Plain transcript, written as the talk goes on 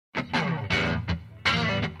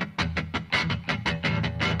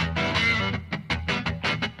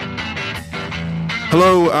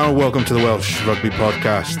Hello and welcome to the Welsh Rugby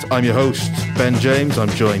Podcast. I'm your host, Ben James. I'm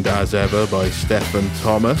joined as ever by Steffan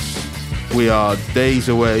Thomas. We are days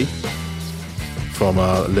away from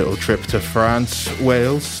our little trip to France,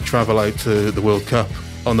 Wales, travel out to the World Cup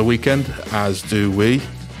on the weekend, as do we.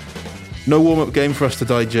 No warm-up game for us to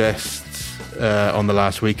digest on the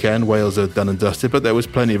last weekend. Wales are done and dusted, but there was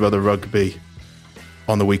plenty of other rugby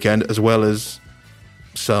on the weekend, as well as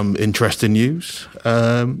some interesting news,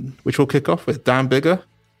 which we'll kick off with. Dan Biggar.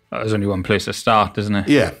 There's only one place to start, isn't it?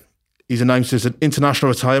 Yeah. He's announced his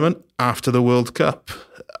international retirement after the World Cup.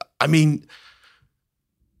 I mean,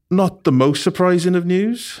 not the most surprising of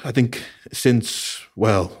news. I think since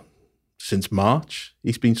March,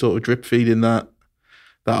 he's been sort of drip feeding that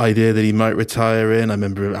idea that he might retire in. I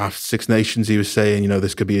remember after Six Nations, he was saying,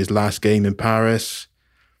 this could be his last game in Paris.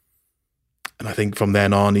 And I think from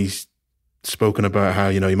then on, he's spoken about how,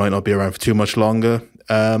 he might not be around for too much longer.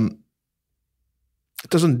 It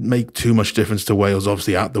doesn't make too much difference to Wales,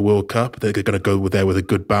 obviously, at the World Cup. They're going to go there with a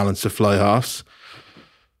good balance of fly halves.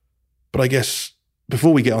 But I guess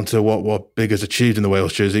before we get on to what Biggar's achieved in the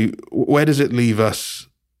Wales jersey, where does it leave us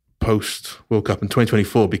post-World Cup in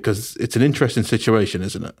 2024? Because it's an interesting situation,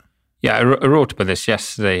 isn't it? Yeah, I wrote about this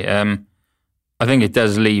yesterday. I think it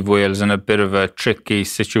does leave Wales in a bit of a tricky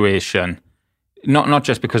situation. Not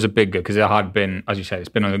just because of Biggar, because it had been, as you said, it's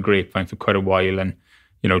been on the grapevine for quite a while, and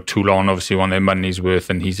Toulon obviously won their money's worth,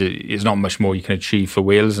 and he's not much more you can achieve for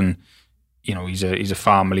Wales, and he's a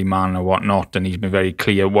family man or whatnot, and he's been very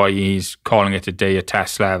clear why he's calling it a day at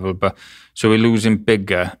test level. But so we're losing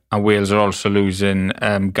Biggar, and Wales are also losing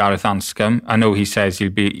Gareth Anscombe. I know he says he'll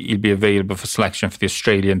be available for selection for the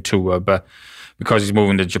Australian tour, but because he's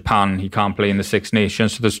moving to Japan, he can't play in the Six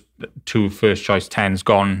Nations. So there's two first choice 10s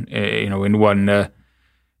gone, in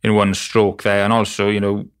one stroke there. And also,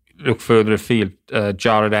 look further afield.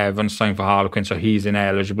 Jared Evans signed for Harlequin, so he's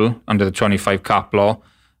ineligible under the 25 cap law.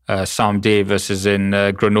 Sam Davis is in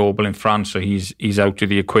Grenoble in France, so he's out of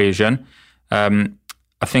the equation. I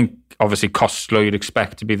think obviously Costello you'd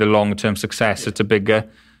expect to be the long-term successor to Biggar.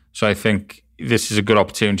 So I think this is a good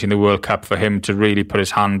opportunity in the World Cup for him to really put his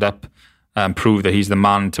hand up and prove that he's the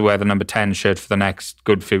man to wear the number 10 shirt for the next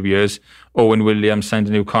good few years. Owen Williams signed a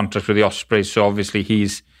new contract with the Ospreys, so obviously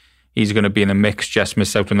he's going to be in the mix, just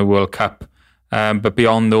miss out on the World Cup. But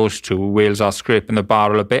beyond those two, Wales are scraping the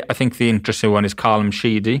barrel a bit. I think the interesting one is Callum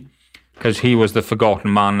Sheedy, because he was the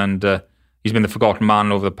forgotten man, and he's been the forgotten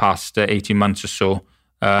man over the past 18 months or so.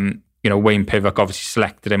 Wayne Pivak obviously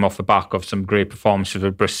selected him off the back of some great performances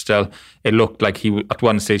with Bristol. It looked like at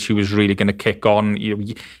one stage he was really going to kick on.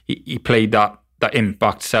 He played that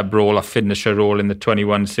impact sub role, a finisher role in the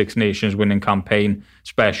 21 Six Nations winning campaign,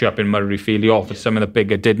 especially up in Murrayfield. He offered some of the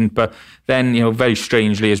Biggar didn't. But then, very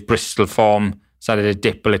strangely, his Bristol form started to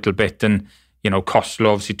dip a little bit, and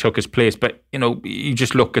Costello obviously took his place. But you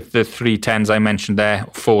just look at the 3 10s I mentioned there,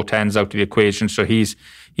 4 10s out of the equation, so he's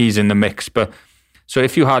in the mix. But so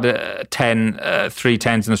if you had 3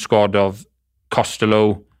 10s in the squad of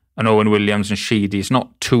Costello and Owen Williams and Sheedy, it's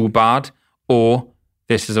not too bad. Or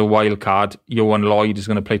this is a wild card. Johan Lloyd is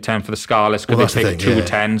going to play 10 for the Scarlets because they pick 2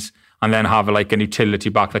 10s and then have like an utility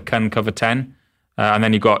back that can cover 10. And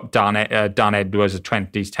then you got Dan Edwards, a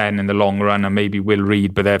 20s 10 in the long run, and maybe Will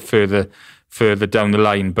Reid, but they're further down the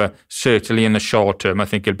line. But certainly in the short term, I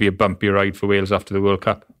think it'll be a bumpy ride for Wales after the World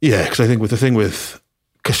Cup. Yeah, because I think the thing with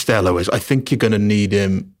Costello is I think you're going to need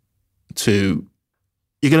you're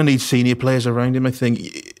going to need senior players around him, I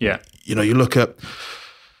think. Yeah. You look at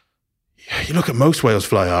most Wales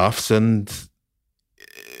fly halves, and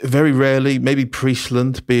very rarely, maybe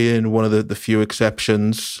Priestland being one of the few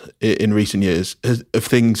exceptions in recent years, have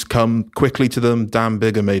things come quickly to them. Dan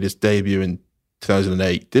Biggar made his debut in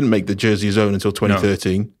 2008, didn't make the jersey his own until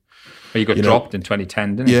 2013. No. He got dropped in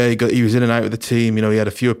 2010, didn't he? Yeah, he was in and out of the team. He had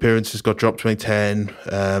a few appearances, got dropped 2010,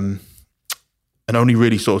 and only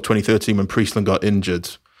really sort of 2013 when Priestland got injured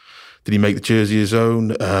did he make the jersey his own.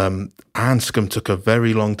 Anscombe took a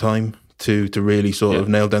very long time to really sort of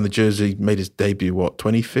nail down the jersey. Made his debut,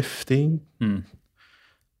 2015?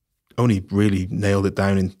 Only really nailed it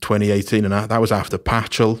down in 2018, and that was after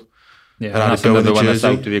Patchell. Yeah, and that's another one that's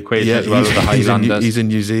out of the equation as well as the Highlanders. He's in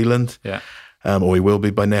New Zealand. Yeah. Or he will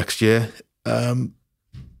be by next year. So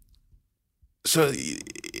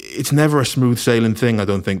it's never a smooth sailing thing, I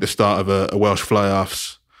don't think, the start of a Welsh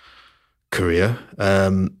fly-half's career.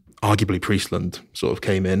 Arguably Priestland sort of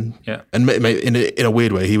came in. Yeah. And in a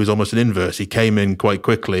weird way, he was almost an inverse. He came in quite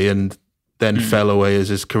quickly and then fell away as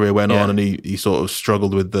his career went on, and he sort of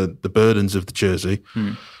struggled with the burdens of the jersey.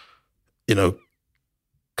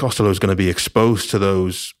 Costello's going to be exposed to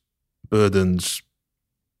those burdens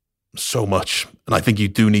so much. And I think you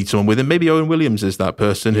do need someone with him. Maybe Owen Williams is that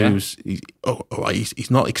person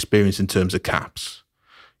he's not experienced in terms of caps,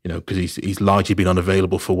 because he's largely been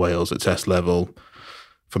unavailable for Wales at test level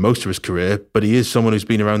for most of his career, but he is someone who's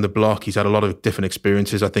been around the block. He's had a lot of different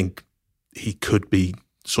experiences. I think he could be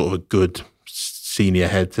sort of a good senior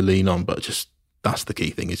head to lean on, but just that's the key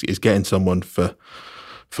thing is getting someone for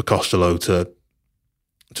Costello to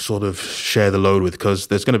sort of share the load with, because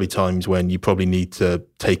there's going to be times when you probably need to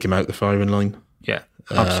take him out the firing line. Yeah,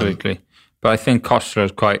 absolutely. But I think Costello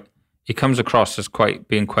he comes across as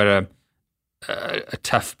being quite a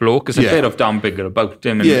tough bloke. There's a bit of Dan Biggar about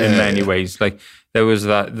him in many ways. Like there was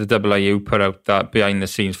the IIU put out that behind the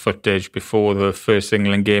scenes footage before the first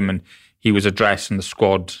England game, and he was addressing the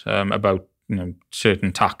squad about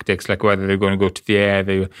certain tactics, like whether they're going to go to the air,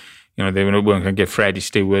 they weren't going to give Freddie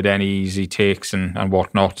Stewart any easy takes and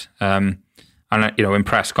whatnot. And in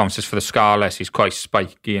press conferences for the Scarlets, he's quite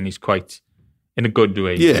spiky and he's quite in a good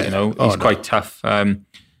way. He's quite tough.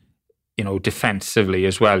 Defensively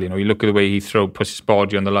as well. You look at the way he puts his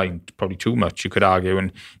body on the line, probably too much, you could argue,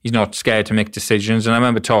 and he's not scared to make decisions. And I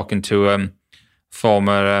remember talking to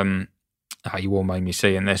former, you won't mind me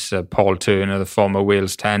saying this, Paul Turner, the former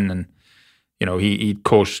Wales 10, and he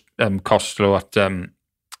coached Costello at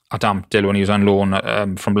Ampthill when he was on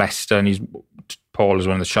loan from Leicester, and Paul is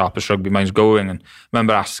one of the sharpest rugby minds going. And I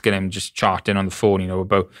remember asking him, just chatting on the phone,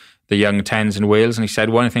 about the young 10s in Wales, and he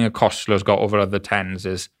said one thing that Costello's got over other 10s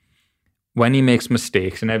is when he makes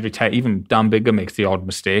mistakes, and every time, even Dan Biggar makes the odd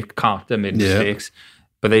mistake, Carter made mistakes,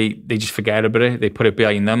 but they just forget about it, they put it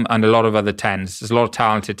behind them. And a lot of other 10s, there's a lot of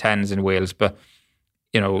talented 10s in Wales, but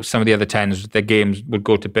some of the other 10s, their games would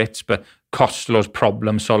go to bits, but Costello's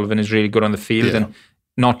problem solving is really good on the field, and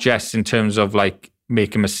not just in terms of like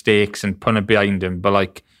making mistakes and putting it behind him, but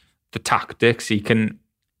like the tactics.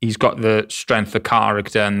 He's got the strength of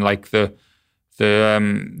character and like the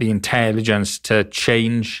intelligence to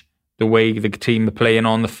change the way the team are playing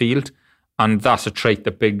on the field, and that's a trait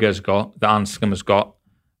that Biggar's got, that Anscombe has got,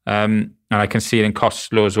 and I can see it in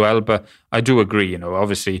Costello as well. But I do agree,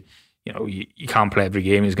 obviously, you can't play every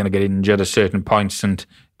game. He's going to get injured at certain points, and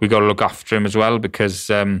we got to look after him as well, because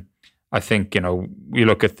I think, you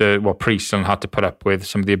look at what Priestland had to put up with,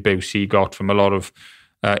 some of the abuse he got from a lot of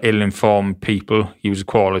ill-informed people. He was a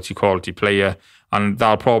quality player, and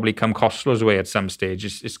that'll probably come Costello's way at some stage.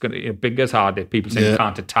 It's going to, Biggar's hard at people saying you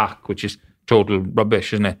can't attack, which is total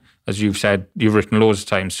rubbish, isn't it? As you've said, you've written loads of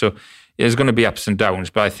times. So there's going to be ups and downs,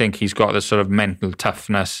 but I think he's got this sort of mental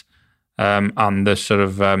toughness and the sort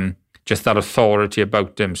of just that authority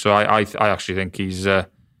about him. So I actually think he's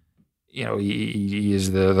he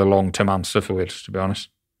is the long-term answer for Wales, to be honest.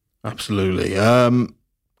 Absolutely.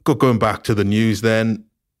 Going back to the news then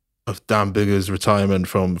of Dan Biggar's retirement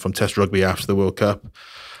from Test rugby after the World Cup.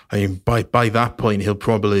 I mean, by that point, he'll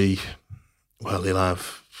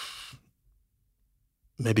have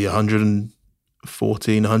maybe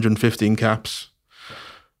 114, 115 caps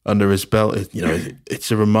under his belt.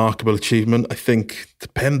 It's a remarkable achievement. I think,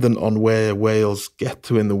 dependent on where Wales get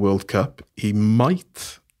to in the World Cup, he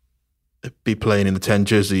might be playing in the 10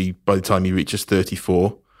 jersey by the time he reaches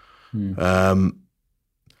 34.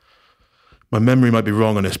 My memory might be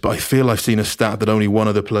wrong on this, but I feel I've seen a stat that only one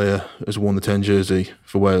other player has worn the 10 jersey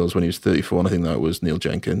for Wales when he was 34, and I think that was Neil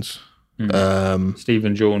Jenkins.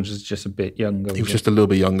 Stephen Jones is just a bit younger. He was just a little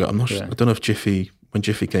bit younger. I'm not sure. I don't know if when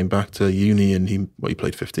Jiffy came back to uni, and he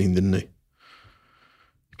played 15, didn't he?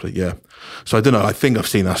 So I don't know. I think I've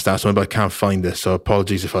seen that stat somewhere, but I can't find this. So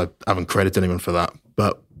apologies if I haven't credited anyone for that.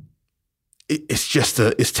 But it's just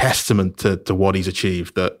it's testament to what he's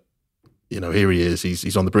achieved. That here he is.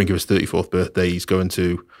 He's on the brink of his 34th birthday. He's going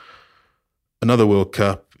to another World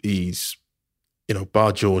Cup. He's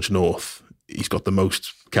bar George North, he's got the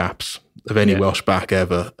most caps of any Welsh back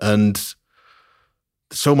ever. And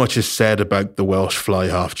so much is said about the Welsh fly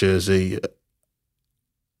half jersey.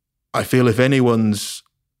 I feel if anyone's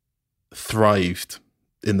thrived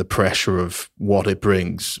in the pressure of what it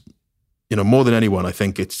brings, more than anyone, I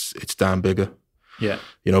think it's Dan Biggar. Yeah.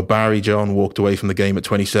 Barry John walked away from the game at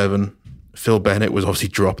 27. Phil Bennett was obviously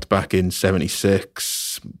dropped back in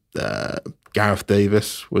 76. Gareth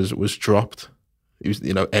Davis was dropped. He was,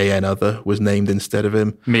 AN Other was named instead of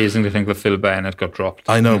him. Amazing to think that Phil Bennett got dropped.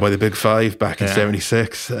 I know, by the Big Five back in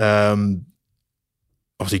 76. Obviously,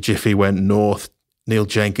 Jiffy went north. Neil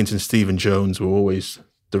Jenkins and Stephen Jones were always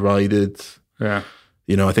derided. Yeah.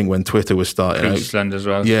 I think when Twitter was starting Priestland as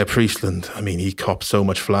well. Yeah, Priestland. I mean, he copped so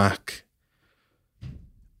much flack.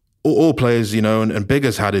 All players, and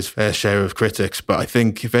Biggar's had his fair share of critics, but I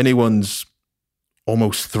think if anyone's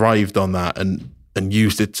almost thrived on that and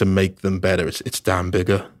used it to make them better, it's Dan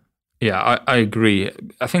Biggar. Yeah, I agree.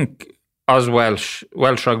 I think as Welsh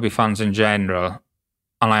rugby fans in general,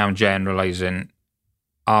 and I am generalising,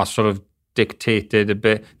 are sort of dictated a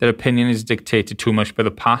bit. Their opinion is dictated too much by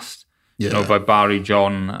the past. Yeah. By Barry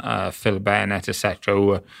John, Phil Bennett, etc.,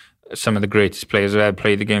 who are some of the greatest players who ever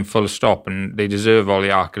played the game, full stop, and they deserve all the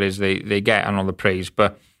accolades they get and all the praise.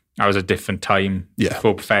 But that was a different time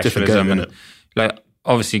for professionalism. Game, and like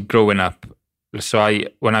obviously growing up,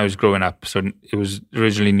 when I was growing up, so it was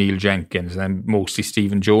originally Neil Jenkins and then mostly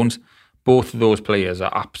Stephen Jones. Both of those players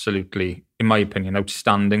are absolutely, in my opinion,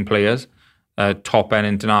 outstanding players, top end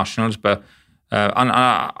internationals. But and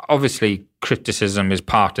obviously criticism is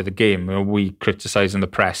part of the game. We criticise in the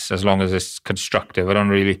press as long as it's constructive. I don't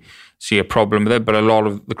really see a problem with it, but a lot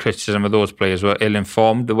of the criticism of those players were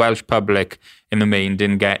ill-informed. The Welsh public in the main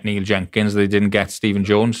didn't get Neil Jenkins. They didn't get Stephen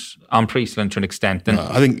Jones and Priestland to an extent. And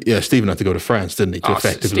I think, Stephen had to go to France, didn't he, to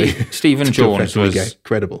effectively... Stephen Jones was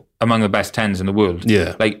credible, among the best 10s in the world.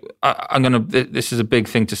 Yeah. Like, this is a big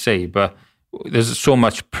thing to say, but there's so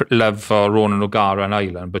much love for Ronan O'Gara and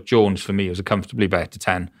Ireland, but Jones, for me, was a comfortably better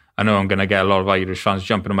 10. I know I'm going to get a lot of Irish fans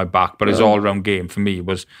jumping on my back, but his all-round game for me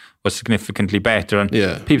was significantly better. And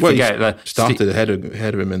people forget that started ahead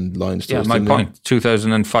of him in Lions tours. Yeah, my point.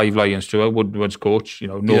 2005 Lions tour, Woodward's coach.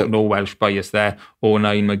 No Welsh bias there.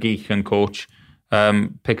 09 McGeechan coach.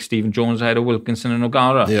 Picked Stephen Jones ahead of Wilkinson and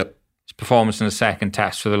O'Gara. Yep. His performance in the second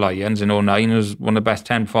test for the Lions in 09 was one of the best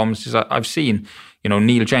 10 performances I've seen.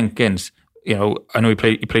 Neil Jenkins. I know he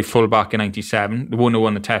played full-back in 97. The one who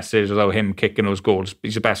won the test series without him kicking those goals.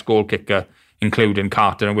 He's the best goal kicker, including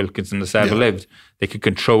Carter and Wilkinson, that's ever lived. They could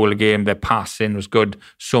control the game. Their passing was good.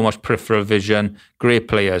 So much peripheral vision. Great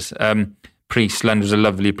players. Priestland was a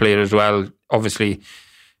lovely player as well. Obviously,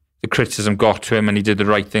 the criticism got to him and he did the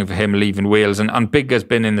right thing for him leaving Wales. And Biggar's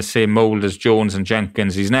been in the same mould as Jones and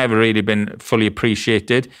Jenkins. He's never really been fully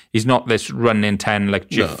appreciated. He's not this running 10 like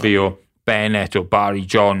Jiffy or Bennett or Barry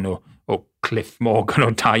John or Cliff Morgan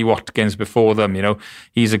or Ty Watkins before them.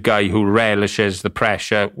 He's a guy who relishes the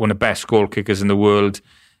pressure, one of the best goal kickers in the world.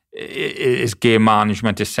 His game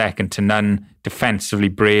management is second to none. Defensively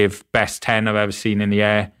brave, best 10 I've ever seen in the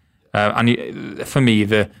air. For me,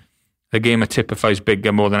 the game that typifies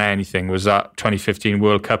Biggar more than anything was that 2015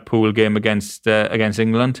 World Cup pool game against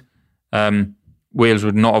England. Wales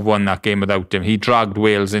would not have won that game without him. He dragged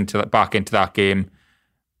Wales back into that game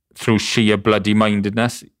through sheer bloody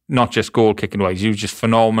mindedness. Not just goal kicking wise, he was just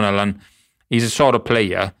phenomenal, and he's a sort of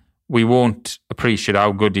player we won't appreciate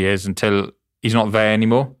how good he is until he's not there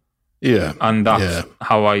anymore. Yeah, and that's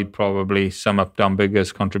how I'd probably sum up Dan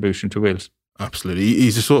Biggar's contribution to Wales. Absolutely,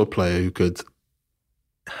 he's the sort of player who could.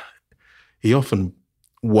 He often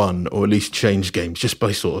won or at least changed games just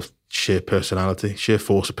by sort of sheer personality, sheer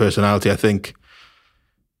force of personality. I think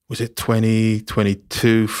was it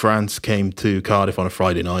 2022? France came to Cardiff on a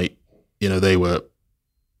Friday night. They were.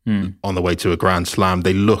 On the way to a Grand Slam.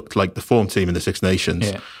 They looked like the form team in the Six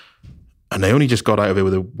Nations. And they only just got out of it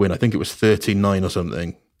with a win. I think it was 13-9 or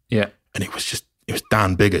something. Yeah. And it was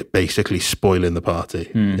Dan Biggar basically spoiling the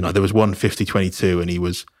party. There was one 50-22 and he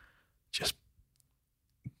was just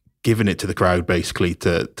giving it to the crowd basically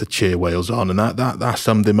to cheer Wales on. And that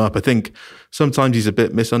summed him up. I think sometimes he's a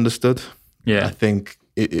bit misunderstood. Yeah. I think,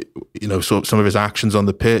 sort of some of his actions on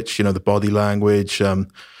the pitch, the body language.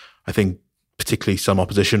 I think particularly some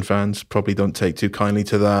opposition fans probably don't take too kindly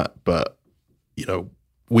to that. But,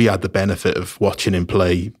 we had the benefit of watching him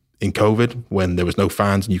play in COVID when there was no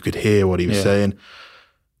fans and you could hear what he was saying.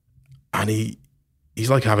 And he's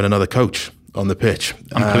like having another coach on the pitch.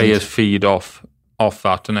 And players feed off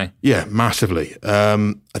that, don't they? Yeah, massively.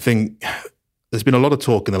 I think there's been a lot of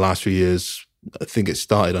talk in the last few years. I think it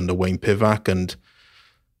started under Wayne Pivac, and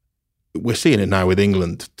we're seeing it now with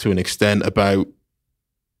England to an extent about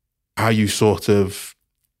how you sort of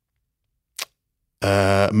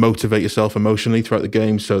motivate yourself emotionally throughout the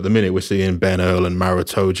game. So at the minute we're seeing Ben Earl and Maro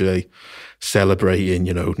Toje celebrating,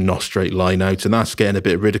 not straight line outs, and that's getting a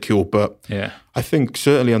bit ridiculed. But I think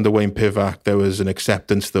certainly under Wayne Pivac there was an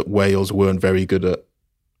acceptance that Wales weren't very good at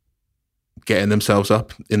getting themselves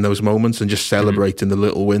up in those moments and just celebrating the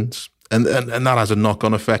little wins. And that has a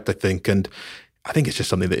knock-on effect, I think. And I think it's just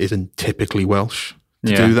something that isn't typically Welsh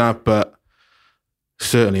to do that, but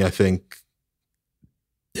certainly, I think,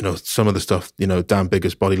 some of the stuff, Dan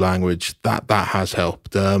Biggar's body language, that has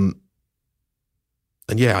helped. And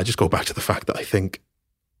I just go back to the fact that I think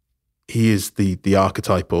he is the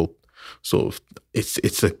archetypal sort of,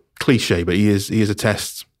 it's a cliche, but he is a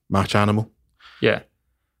test match animal. Yeah,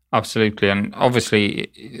 absolutely. And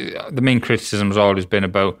obviously, the main criticism has always been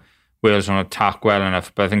about Wales don't attack well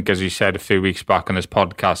enough. But I think, as you said a few weeks back on this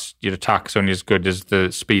podcast, your attack's only as good as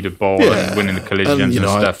the speed of ball and winning the collisions and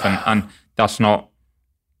stuff. And that's not,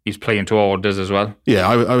 he's playing to orders as well. Yeah,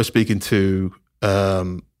 I was speaking to a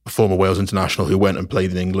former Wales international who went and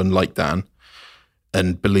played in England like Dan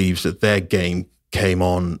and believes that their game came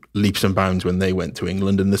on leaps and bounds when they went to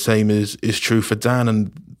England, and the same is true for Dan.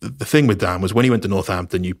 And the thing with Dan was when he went to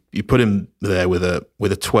Northampton, you put him there with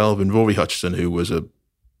a 12 in Rory Hutchison, who was a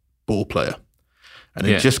ball player, and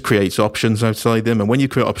it just creates options outside him. And when you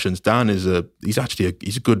create options, Dan he's a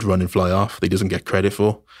good running fly half that he doesn't get credit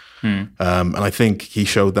for. And I think he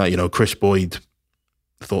showed that. Chris Boyd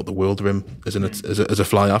thought the world of him as a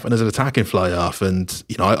fly half and as an attacking fly half. And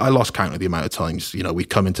I lost count of the amount of times we'd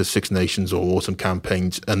come into Six Nations or autumn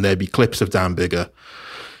campaigns and there'd be clips of Dan Biggar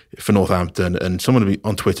for Northampton, and someone would be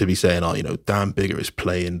on Twitter be saying, Dan Biggar is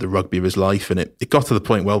playing the rugby of his life. And it got to the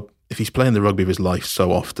point, well, if he's playing the rugby of his life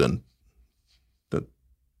so often, that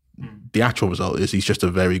the actual result is he's just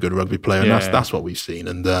a very good rugby player, and that's what we've seen.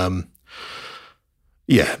 And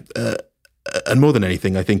and more than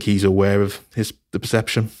anything, I think he's aware of the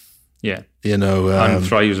perception. Yeah, and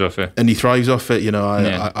thrives off it. And he thrives off it.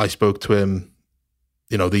 I spoke to him.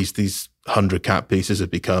 These 100 cap pieces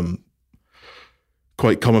have become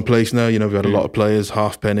quite commonplace now. We've had a lot of players,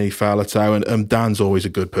 Halfpenny, Faletau, and Dan's always a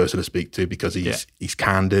good person to speak to because he's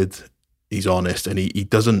candid, he's honest, and he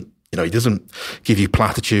doesn't give you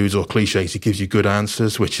platitudes or cliches. He gives you good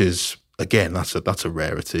answers, which is, again, that's a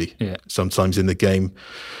rarity sometimes in the game.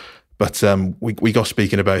 But we got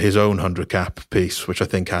speaking about his own 100 cap piece, which I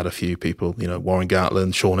think had a few people, Warren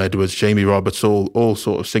Gatland, Sean Edwards, Jamie Roberts, all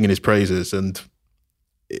sort of singing his praises. And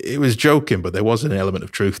it was joking, but there was an element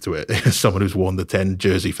of truth to it. As someone who's worn the 10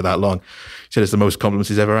 jersey for that long, he said it's the most compliments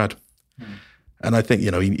he's ever had. And I think,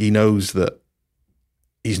 he knows that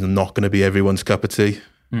he's not going to be everyone's cup of tea,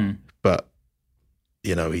 but,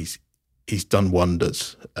 he's done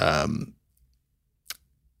wonders,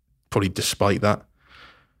 probably despite that.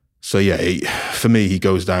 So for me, he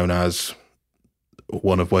goes down as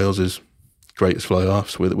one of Wales's greatest fly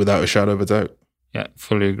halves, without a shadow of a doubt. Yeah,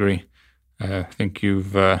 fully agree. I think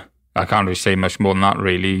I can't really say much more than that,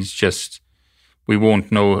 really. He's just, we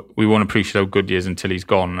won't appreciate how good he is until he's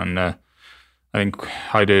gone. And I think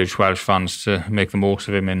I'd urge Welsh fans to make the most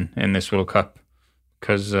of him in this World Cup,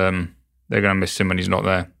 because they're going to miss him when he's not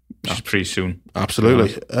there, which is pretty soon.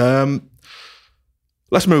 Absolutely.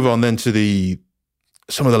 Let's move on then to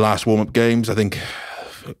some of the last warm-up games. I think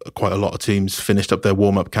quite a lot of teams finished up their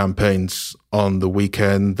warm-up campaigns on the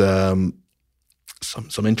weekend.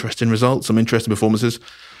 Some interesting results, some interesting performances.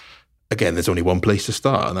 Again, there's only one place to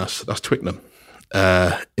start, and that's Twickenham.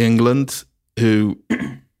 England, who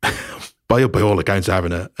by all accounts are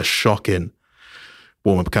having a shocking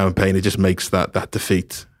warm-up campaign. It just makes that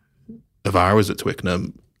defeat of ours at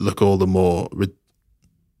Twickenham look all the more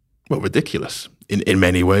ridiculous in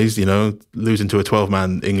many ways. Losing to a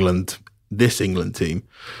 12-man this England team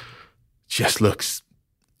just looks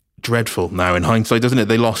dreadful now in hindsight, doesn't it?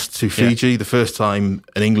 They lost to Fiji, the first time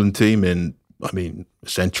an England team in, a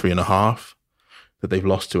century and a half that they've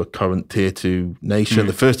lost to a current tier 2 nation.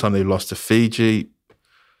 The first time they lost to Fiji.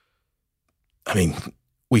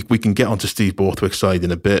 We can get onto Steve Borthwick's side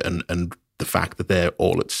in a bit and the fact that they're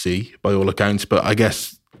all at sea by all accounts, but I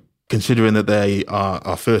guess considering that they are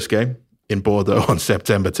our first game in Bordeaux on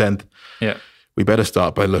September 10th, we better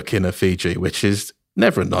start by looking at Fiji, which is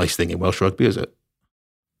never a nice thing in Welsh rugby, is it?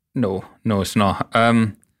 No, it's not.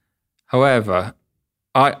 However,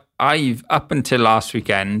 I've up until last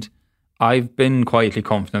weekend, I've been quietly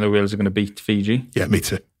confident that Wales are going to beat Fiji. Yeah, me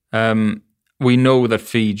too. We know that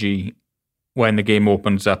Fiji, when the game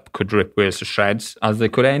opens up, could rip Wales to shreds, as they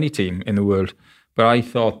could any team in the world. But I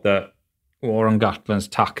thought that Warren Gatland's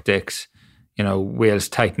tactics, Wales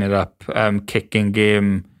tighten it up, kicking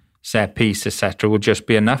game, set piece, etc., would just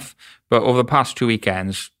be enough. But over the past 2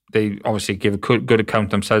 weekends, they obviously give a good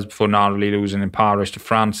account themselves before narrowly losing in Paris to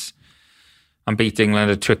France and beat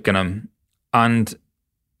England at Twickenham. And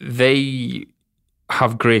they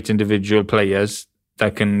have great individual players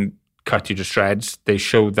that can cut you to shreds. They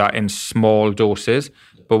showed that in small doses.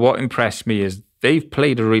 But what impressed me is they've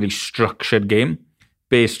played a really structured game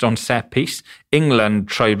based on set piece. England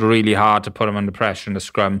tried really hard to put them under pressure in the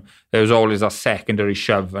scrum. There was always a secondary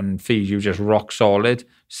shove, and Fiji was just rock solid.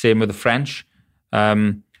 Same with the French.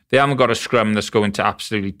 They haven't got a scrum that's going to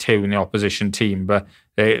absolutely tune the opposition team, but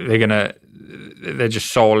they're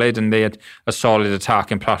just solid, and they had a solid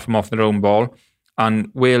attacking platform off their own ball.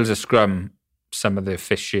 And Wales' scrum, some of the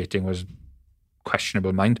officiating was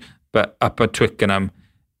questionable, mind, but up at Twickenham,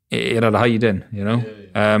 it had a hide in,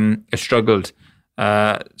 It struggled.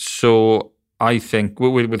 So I think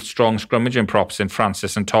with strong scrummaging props in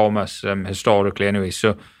Francis and Thomas, historically anyway,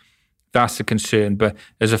 so that's a concern. But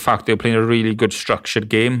as a fact, they were playing a really good structured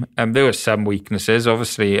game. There were some weaknesses,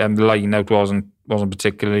 obviously, and the line out wasn't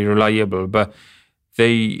particularly reliable, but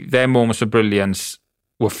their moments of brilliance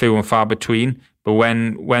were few and far between. But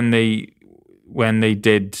when they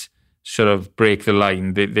did sort of break the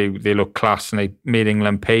line, they looked class and they made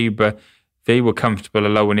England pay, but they were comfortable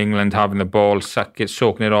allowing England having the ball,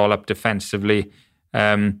 soaking it all up defensively.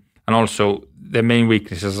 And also, their main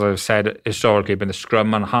weaknesses, as I've said, historically have been the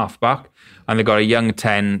scrum and halfback. And they got a young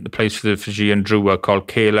 10 that plays for the Fijian Drua called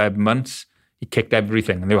Caleb Muntz. He kicked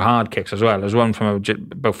everything, and they were hard kicks as well. There's one from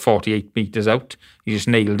about 48 metres out. He just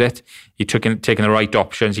nailed it. He taking the right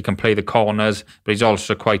options. He can play the corners, but he's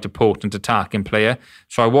also quite a potent attacking player.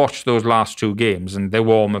 So I watched those last two games, and they're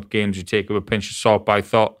warm-up games you take with a pinch of salt, but I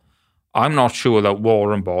thought, I'm not sure that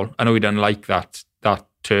war and ball, I know he doesn't like that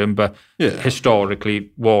term, but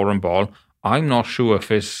historically, war and ball, I'm not sure if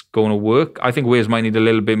it's going to work. I think Wales might need a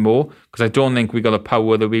little bit more, because I don't think we got the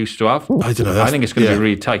power that we used to have. I don't know. I think it's going to be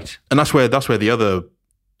really tight. And that's where the other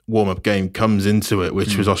warm-up game comes into it,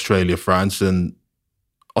 which was Australia-France, and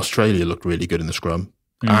Australia looked really good in the scrum.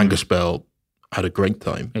 Angus Bell had a great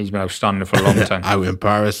time. He's been outstanding for a long time. Out in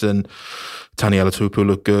Paris, and Taniela Tupu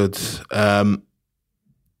looked good.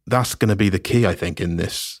 That's going to be the key, I think, in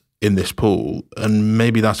this pool. And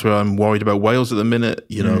maybe that's where I'm worried about Wales at the minute.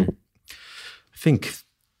 I think,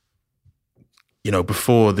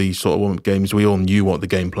 before these sort of warm-up games, we all knew what the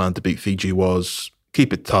game plan to beat Fiji was.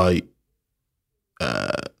 Keep it tight,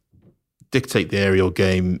 dictate the aerial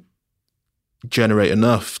game, generate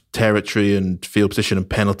enough territory and field position and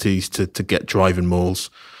penalties to get driving mauls.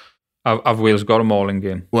 Have Wales got a mauling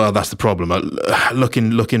game? Well, that's the problem.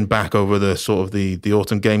 Looking back over the sort of the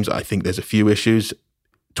autumn games, I think there's a few issues.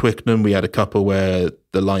 Twickenham, we had a couple where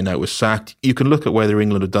the line out was sacked. You can look at whether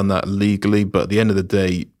England have done that legally, but at the end of the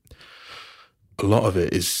day, a lot of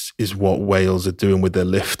it is what Wales are doing with their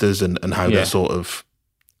lifters and how they're sort of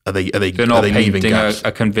are they leaving gaps?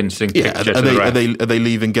 A convincing picture. Are they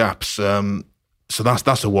leaving gaps? So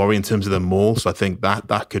that's a worry in terms of the maul. So I think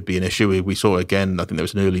that could be an issue. We saw again. I think there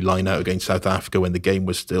was an early line out against South Africa when the game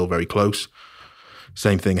was still very close.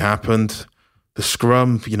 Same thing happened. The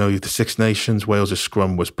scrum, the Six Nations, Wales'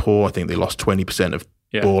 scrum was poor. I think they lost 20% of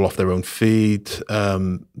ball off their own feed.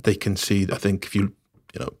 They concede, I think, if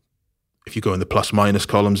you go in the plus minus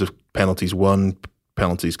columns of penalties won,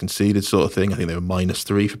 penalties conceded sort of thing, I think they were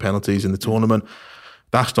 -3 for penalties in the tournament.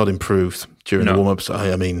 That's not improved during the warm-ups.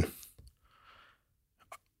 I mean,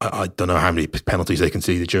 I don't know how many penalties they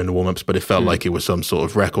conceded during the warm-ups, but it felt like it was some sort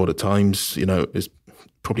of record at times. It was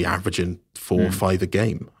probably averaging 4 or 5 a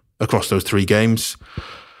game across those 3 games.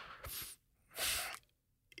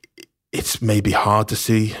 It's maybe hard to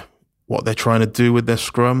see what they're trying to do with their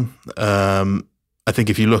scrum. I think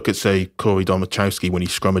if you look at, say, Corey Domachowski when he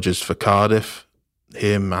scrummages for Cardiff,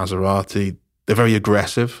 him, Maserati, they're very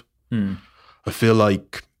aggressive. I feel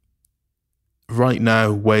like right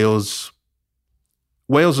now Wales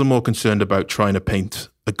are more concerned about trying to paint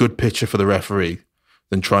a good picture for the referee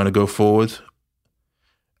than trying to go forward.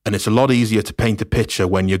 And it's a lot easier to paint a picture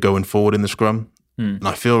when you're going forward in the scrum. And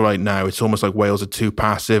I feel right now it's almost like Wales are too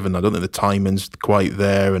passive, and I don't think the timing's quite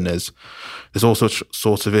there, and there's all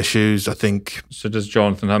sorts of issues, I think. So does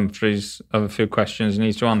Jonathan Humphreys have a few questions he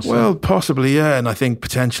needs to answer? Well, possibly, yeah. And I think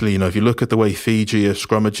potentially, if you look at the way Fiji are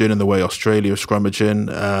scrummaging and the way Australia are scrummaging,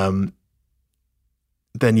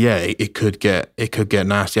 then it could get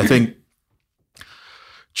nasty. I think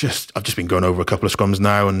I've just been going over a couple of scrums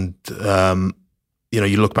now, and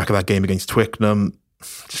you look back at that game against Twickenham,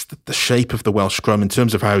 just the shape of the Welsh scrum in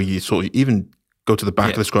terms of how you sort of even go to the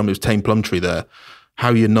back of the scrum. It was Tame Plumtree there. How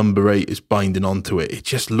your number 8 is binding onto it.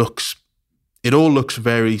 It all looks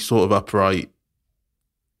very sort of upright,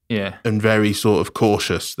 and very sort of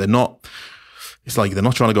cautious. It's like they're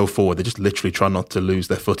not trying to go forward. They're just literally trying not to lose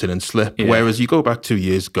their footing and slip. Yeah. Whereas you go back 2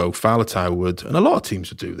 years ago, Faletau would, and a lot of teams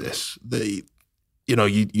would do this.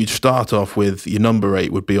 You'd start off with your number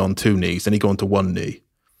 8 would be on 2 knees, then he'd go onto 1 knee.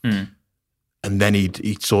 And then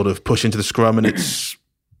he'd sort of push into the scrum, and it's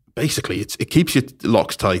basically it keeps your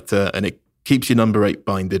locks tighter and it keeps your number 8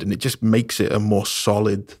 binded, and it just makes it a more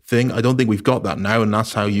solid thing. I don't think we've got that now, and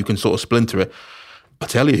that's how you can sort of splinter it. I'll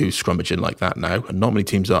tell you who's scrummaging like that now, and not many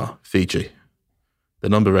teams are. Fiji. The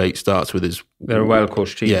number 8 starts with his... They're a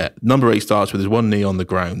well-coached team. Yeah, number 8 starts with his 1 knee on the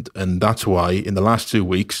ground, and that's why in the last 2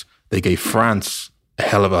 weeks they gave France a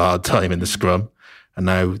hell of a hard time in the scrum. And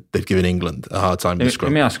now they've given England a hard time in the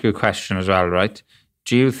scrum. Let me ask you a question as well, right?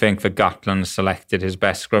 Do you think that Gatland selected his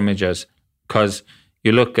best scrummagers? Because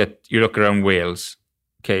you look around Wales.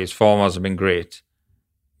 Okay, his form hasn't been great.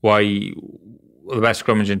 Why? The best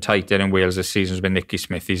scrummaging tight end in Wales this season has been Nicky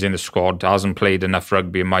Smith. He's in the squad. Hasn't played enough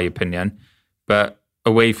rugby, in my opinion. But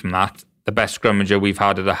away from that, the best scrummager we've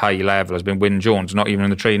had at a high level has been Wyn Jones, not even in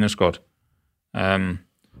the training squad.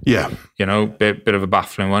 Yeah. You know, bit of a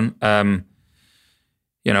baffling one.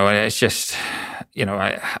 You know, it's just, you know,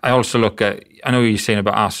 I also look at, I know you're saying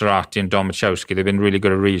about Asarati and Domachowski, they've been really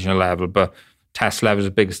good at regional level, but test level is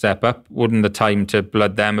a big step up. Wouldn't the time to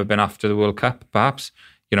blood them have been after the World Cup, perhaps?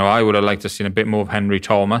 You know, I would have liked to have seen a bit more of Henry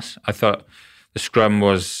Thomas. I thought the scrum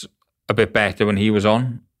was a bit better when he was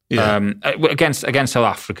on. Yeah. Against South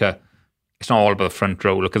Africa, it's not all about the front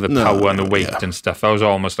row. Look at the power and the weight and stuff. That was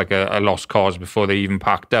almost like a lost cause before they even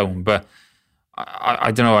packed down. But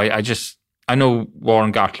I don't know. I know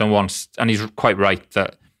Warren Gatland wants, and he's quite right,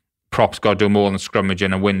 that props got to do more than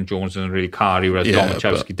scrummaging, and Wyn Jones doesn't really carry, whereas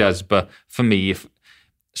Domachowski does. But for me, if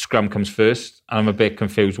scrum comes first, and I'm a bit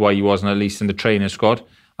confused why he wasn't at least in the training squad.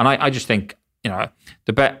 And I just think, you know,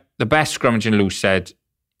 the best scrummaging, Lou said,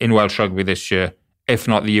 in Welsh rugby this year, if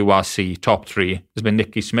not the URC top 3, has been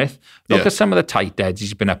Nicky Smith. Look at some of the tight heads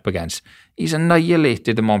he's been up against. He's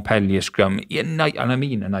annihilated the Montpellier scrum.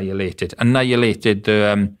 Annihilated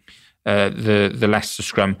the Leicester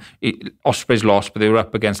scrum. Ospreys lost, but they were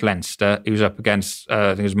up against Leinster. He was up against,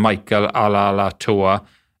 I think it was Michael Alala-Toa,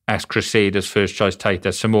 ex-Crusaders first choice tight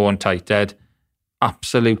head, Samoan tight head.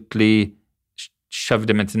 Absolutely shoved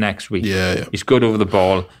him into next week. Yeah. He's good over the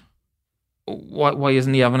ball. Why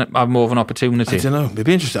isn't he having more of an opportunity? I don't know. It'd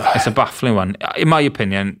be interesting. It's a baffling one. In my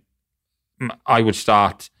opinion, I would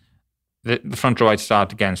start, the front row I'd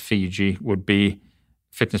start against Fiji would be,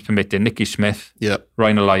 fitness permitting, Nicky Smith,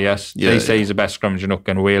 Ryan Elias. They say he's the best scrummaging hook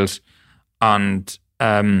in Wales, and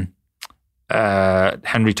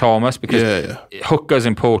Henry Thomas, because hooker's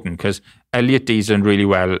important, because Elliot Dee's done really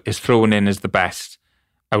well. His throwing in is the best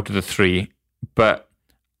out of the 3. But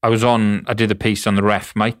I did a piece on the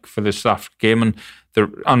ref mic for the South Africa game, and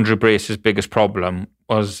Andrew Brace's biggest problem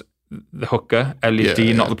was the hooker, Elliot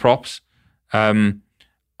Dee, not the props. And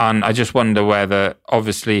I just wonder whether,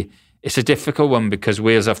 obviously, it's a difficult one because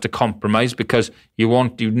Wales have to compromise, because you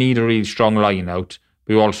need a really strong line out,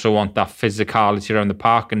 but you also want that physicality around the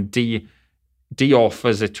park, and Dee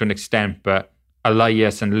offers it to an extent, but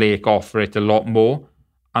Elias and Lake offer it a lot more.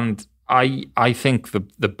 And I think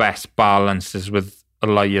the best balance is with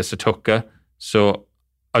Elias at hooker. So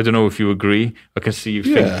I don't know if you agree. I can see you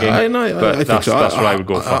thinking. I think that's so. That's what I would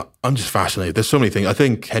go for. I'm just fascinated. There's so many things. I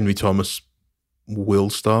think Henry Thomas will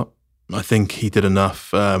start. I think he did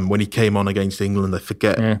enough when he came on against England. I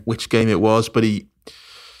forget which game it was, but he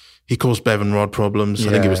caused Bevan Rod problems. I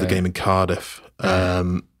think it was the game in Cardiff.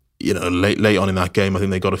 You know, late on in that game, I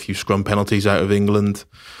think they got a few scrum penalties out of England.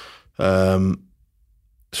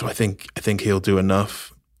 So I think he'll do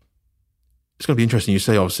enough. It's going to be interesting. You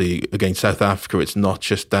say, obviously, against South Africa, it's not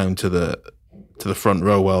just down to the front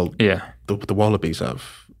row. Well, the Wallabies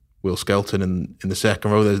have Will Skelton in the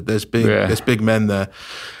second row. There's big men there.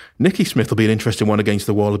 Nicky Smith will be an interesting one against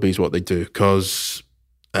the Wallabies, what they do, because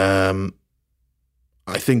I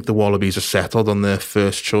think the Wallabies are settled on their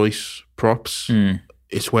first choice props.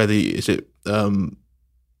 It's where Pone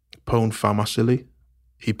Famasili?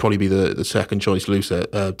 He'd probably be the second choice loose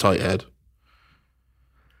tight head.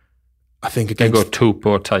 I think against they got Tupo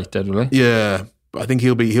or tight head, will they? Yeah, I think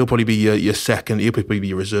he'll probably be your second. He'll probably be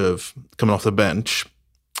your reserve coming off the bench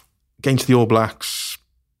against the All Blacks.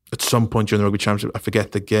 At some point during the Rugby Championship, I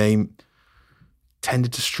forget the game,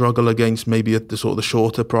 tended to struggle against maybe the sort of the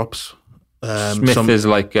shorter props. Smith is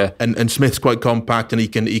like and Smith's quite compact, and he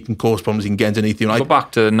can cause problems. He can get underneath you. Go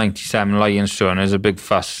back to the '97 Lions tour, and there's a big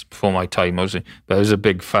fuss before my time, obviously, but there was a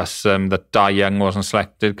big fuss that Dai Young wasn't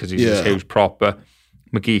selected because he's a huge propper.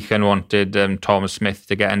 McGeechan wanted Thomas Smith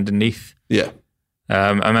to get underneath. I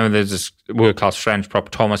remember there's this world class French prop,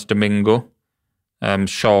 Thomas Domingo,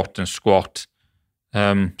 short and squat.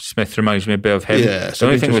 Smith reminds me a bit of him. The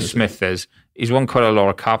only thing with Smith is he's won quite a lot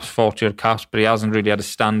of caps, 40 caps, but he hasn't really had a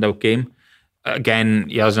standout game. Again,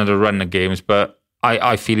 he hasn't had a run of games, but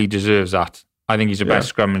I feel he deserves that. I think he's the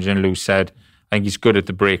best scrummager, Lou said. I think he's good at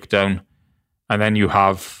the breakdown. And then you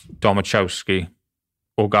have Domachowski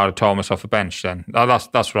or Gareth Thomas off the bench then.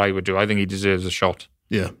 That's what I would do. I think he deserves a shot.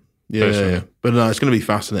 Yeah. But no, it's going to be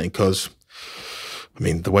fascinating because, I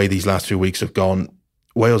mean, the way these last 2 weeks have gone,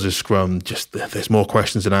 Wales' scrum, just there's more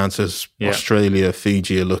questions than answers. Australia,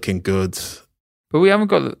 Fiji are looking good. But we haven't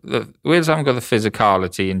got Wales haven't got the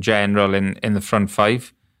physicality in general in the front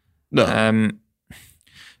 5. No.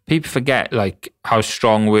 People forget like how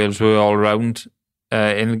strong Wales were all round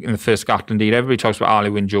in the first Gatland. Everybody talks about Ali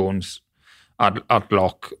Wyn Jones.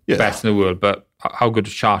 Adlock, best in the world, but how good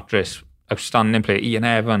was Charteris? Outstanding player. Ian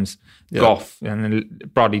Evans, Goff, and then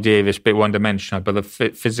Brodie Davis, bit one-dimensional, but the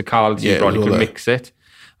physicality, Brodie could mix it.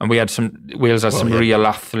 And Wales had some real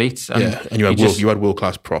athletes. And you had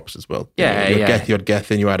world-class props as well. You had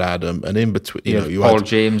Gethin, you had Adam, and in between, you Paul had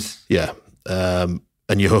James. Yeah. And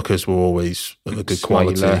your hookers were always of a good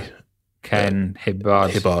quality. Ken,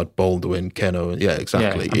 Hibbard, Baldwin, Keno. Yeah,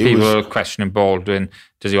 exactly. Yeah. People were questioning Baldwin.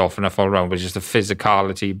 Does he offer enough all round? But just the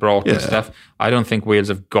physicality he brought and stuff. I don't think Wales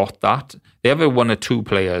have got that. They have one or two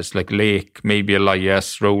players like Lake, maybe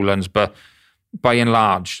Elias, Rowlands, but by and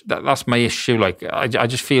large, that's my issue. Like I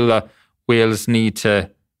just feel that Wales need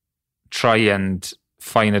to try and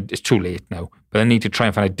find it's too late now, but they need to try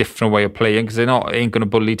and find a different way of playing because ain't going to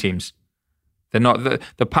bully teams. They're not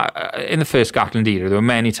in the first Gatland era. There were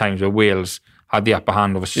many times where Wales had the upper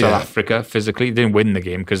hand over South Africa physically. They didn't win the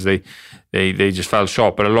game because they just fell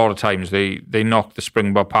short. But a lot of times they knocked the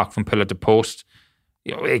Springbok Park from pillar to post.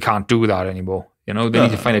 They can't do that anymore. They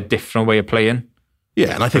need to find a different way of playing.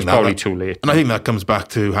 Yeah, and I think it's probably too late. And I think that comes back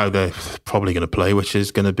to how they're probably going to play, which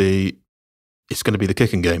is going to be the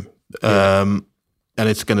kicking game, and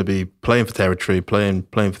it's going to be playing for territory, playing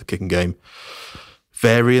for the kicking game,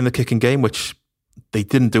 varying the kicking game, which they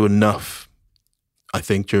didn't do enough, I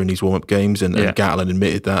think, during these warm-up games, and Gatland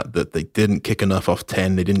admitted that they didn't kick enough off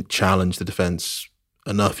 10. They didn't challenge the defence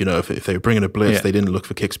enough. If they were bringing a blitz, they didn't look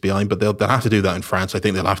for kicks behind, but they'll have to do that in France. I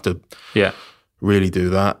think they'll have to really do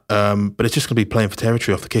that. But it's just going to be playing for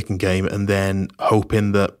territory off the kicking game and then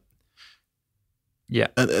hoping that... Yeah.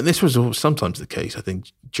 And this was sometimes the case, I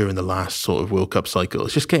think, during the last sort of World Cup cycle.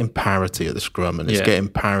 It's just getting parity at the scrum and it's getting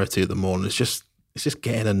parity at the maul, and it's just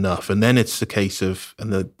getting enough. And then it's a case of,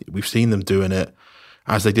 we've seen them doing it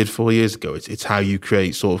as they did 4 years ago. It's how you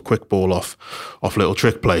create sort of quick ball off little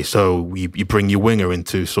trick play. So you bring your winger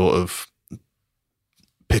into sort of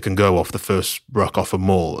pick and go off the first ruck off a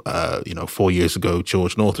maul. 4 years ago,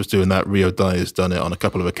 George North was doing that. Rio Dyer's done it on a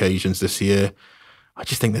couple of occasions this year. I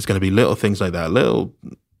just think there's going to be little things like that, little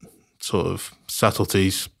sort of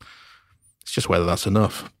subtleties. It's just whether that's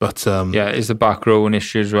enough. But is the back row an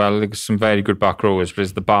issue as well? There's some very good back rowers, but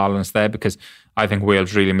is the balance there? Because I think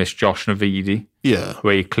Wales really missed Josh Navidi. Yeah. The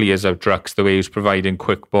way he clears out drucks, the way he was providing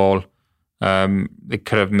quick ball. They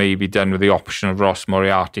could have maybe done with the option of Ross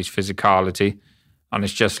Moriarty's physicality. And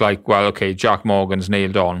it's just like, well, okay, Jack Morgan's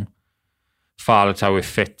nailed on. Faletau with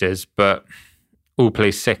fitters, but who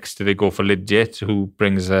plays six? Do they go for Lidget, who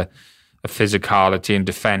brings a physicality and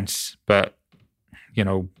defence? But,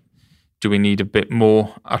 do we need a bit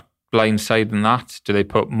more at blindside than that? Do they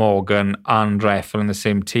put Morgan and Reffel in the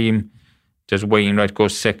same team? Does Wainwright go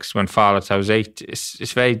 6 when Faletau's 8?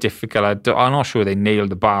 It's very difficult. I'm not sure they nailed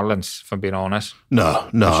the balance, if I'm being honest. No.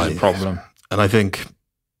 Which is a problem. And I think,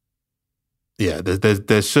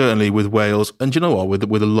 there's certainly with Wales, and you know what,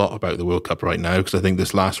 with a lot about the World Cup right now, because I think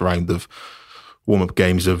this last round of warm-up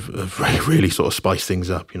games have really sort of spiced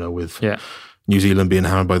things up, with New Zealand being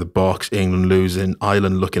hammered by the box, England losing,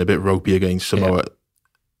 Ireland looking a bit ropey against Samoa. Yeah.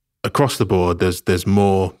 Across the board, there's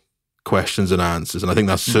more questions than answers, and I think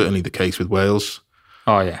that's certainly the case with Wales.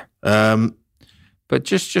 Oh, yeah. But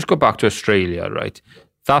just go back to Australia, right?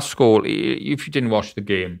 That score, if you didn't watch the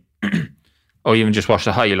game, or even just watch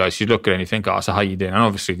the highlights, you look at it and you think, it's a high day. And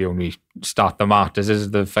obviously the only stat that matters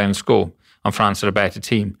is the final score, and France are a better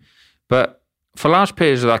team. But for large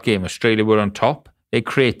periods of that game, Australia were on top. They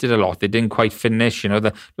created a lot. They didn't quite finish,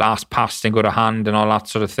 the last pass didn't go to hand and all that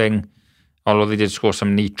sort of thing, although they did score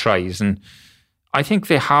some neat tries. And I think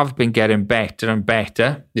they have been getting better and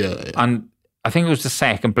better. Yeah. And I think it was the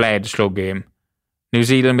second Bledisloe game. New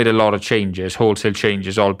Zealand made a lot of changes, wholesale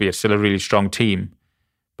changes, albeit still a really strong team.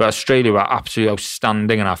 But Australia were absolutely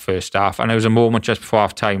outstanding in our first half. And there was a moment just before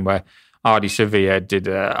half-time where Ardie Savea did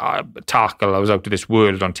a tackle that was out of this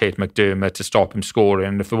world on Tate McDermott to stop him scoring.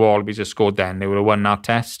 And if the Wallabies had scored then, they would have won that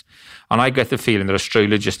test. And I get the feeling that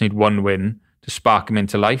Australia just need one win to spark them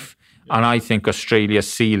into life. And I think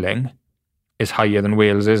Australia's ceiling is higher than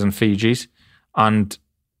Wales's and Fiji's. And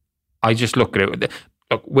I just look at it.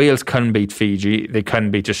 Look, Wales can beat Fiji. They can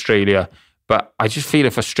beat Australia. But I just feel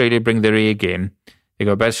if Australia bring their A game, they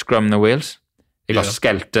got a better scrum than Wales. They got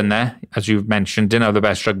Skelton there, as you've mentioned, didn't have the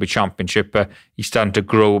best rugby championship, but he's starting to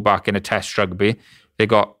grow back in a test rugby. They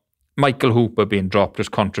got Michael Hooper being dropped was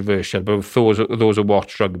controversial, but those who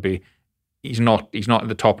watch rugby, he's not in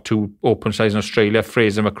the top 2 open sides in Australia.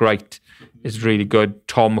 Fraser McWright is really good,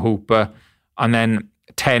 Tom Hooper, and then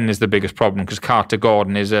 10 is the biggest problem because Carter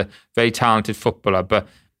Gordon is a very talented footballer, but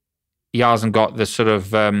he hasn't got the sort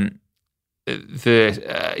of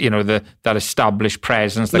that established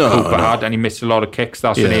presence that Cooper had, and he missed a lot of kicks.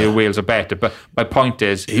 That's an area Wales are better. But my point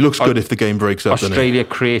is, he looks good if the game breaks up. Australia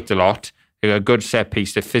create a lot. They got a good set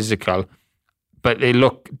piece. They're physical, but they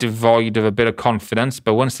look devoid of a bit of confidence.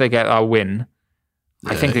 But once they get that win,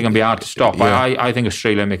 I think they're going to be hard to stop. Yeah. I think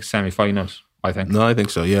Australia makes semi-finals. I think. No, I think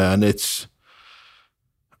so. Yeah, and it's.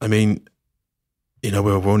 I mean,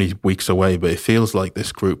 we're only weeks away, but it feels like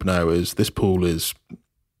this pool is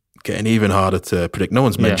getting even harder to predict. No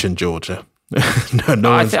one's mentioned Georgia.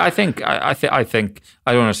 I think I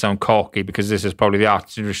don't want to sound cocky because this is probably the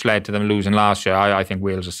attitude which led to them losing last year. I think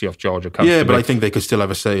Wales will see off Georgia comfortably. Yeah, but I think they could still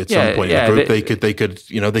have a say at some point in the group. They could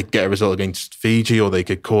they get a result against Fiji, or they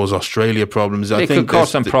could cause Australia problems. They could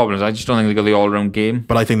cause some problems. I just don't think they got the all-round game.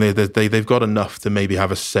 But I think they've got enough to maybe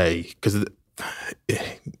have a say, because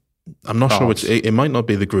I'm not sure it might not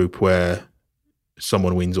be the group where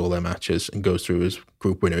someone wins all their matches and goes through as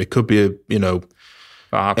group winner. It could be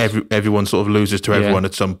everyone sort of loses to everyone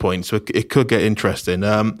at some point, so it could get interesting.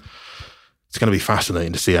 It's going to be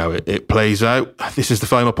fascinating to see how it plays out. This is the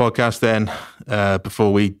final podcast then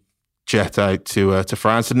before we jet out to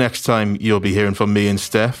France. And next time you'll be hearing from me and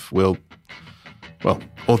Steph. All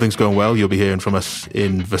things going well, you'll be hearing from us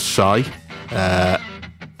in Versailles,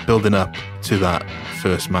 building up to that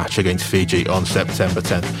first match against Fiji on September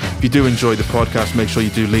 10th. If you do enjoy the podcast, make sure you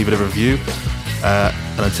do leave it a review.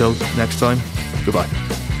 And until next time, goodbye.